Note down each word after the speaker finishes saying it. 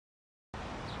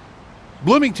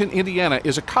Bloomington, Indiana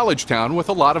is a college town with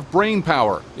a lot of brain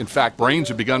power. In fact, brains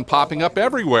have begun popping up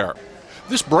everywhere.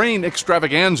 This brain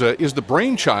extravaganza is the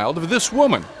brainchild of this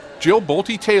woman. Jill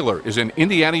Bolte Taylor is an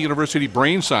Indiana University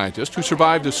brain scientist who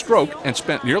survived a stroke and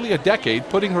spent nearly a decade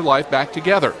putting her life back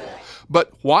together.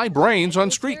 But why brains on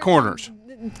street corners?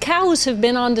 Cows have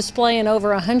been on display in over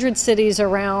 100 cities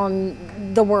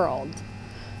around the world.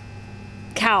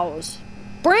 Cows.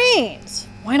 Brains.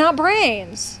 Why not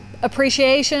brains?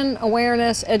 Appreciation,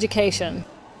 awareness, education.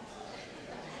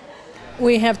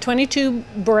 We have 22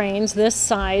 brains this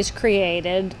size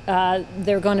created.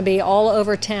 They're going to be all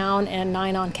over town and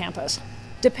 9 on campus.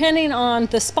 Depending on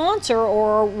the sponsor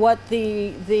or what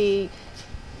the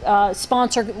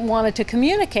sponsor wanted to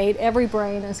communicate, every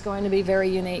brain is going to be very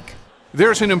unique.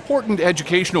 There's an important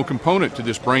educational component to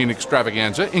this brain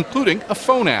extravaganza, including a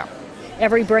phone app.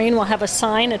 Every brain will have a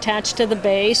sign attached to the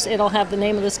base. It'll have the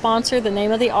name of the sponsor, the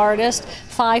name of the artist,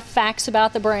 5 facts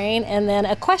about the brain, and then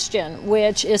a question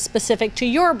which is specific to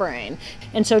your brain.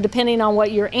 And so depending on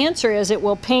what your answer is, it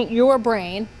will paint your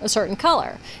brain a certain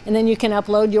color. And then you can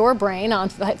upload your brain on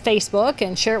Facebook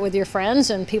and share it with your friends,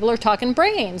 and people are talking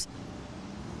brains.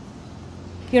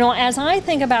 You know, as I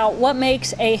think about what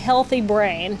makes a healthy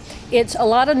brain, it's a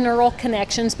lot of neural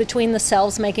connections between the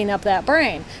cells making up that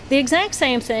brain. The exact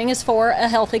same thing is for a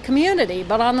healthy community,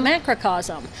 but on the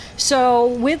macrocosm. So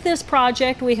with this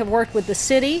project, we have worked with the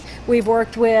city, we've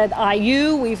worked with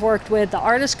IU, we've worked with the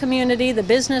artist community, the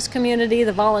business community,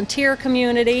 the volunteer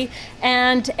community,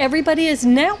 and everybody is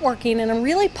networking in a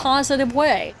really positive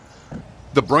way.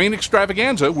 The brain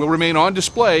extravaganza will remain on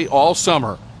display all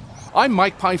summer. I'm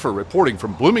Mike Pfeiffer reporting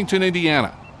from Bloomington,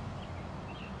 Indiana.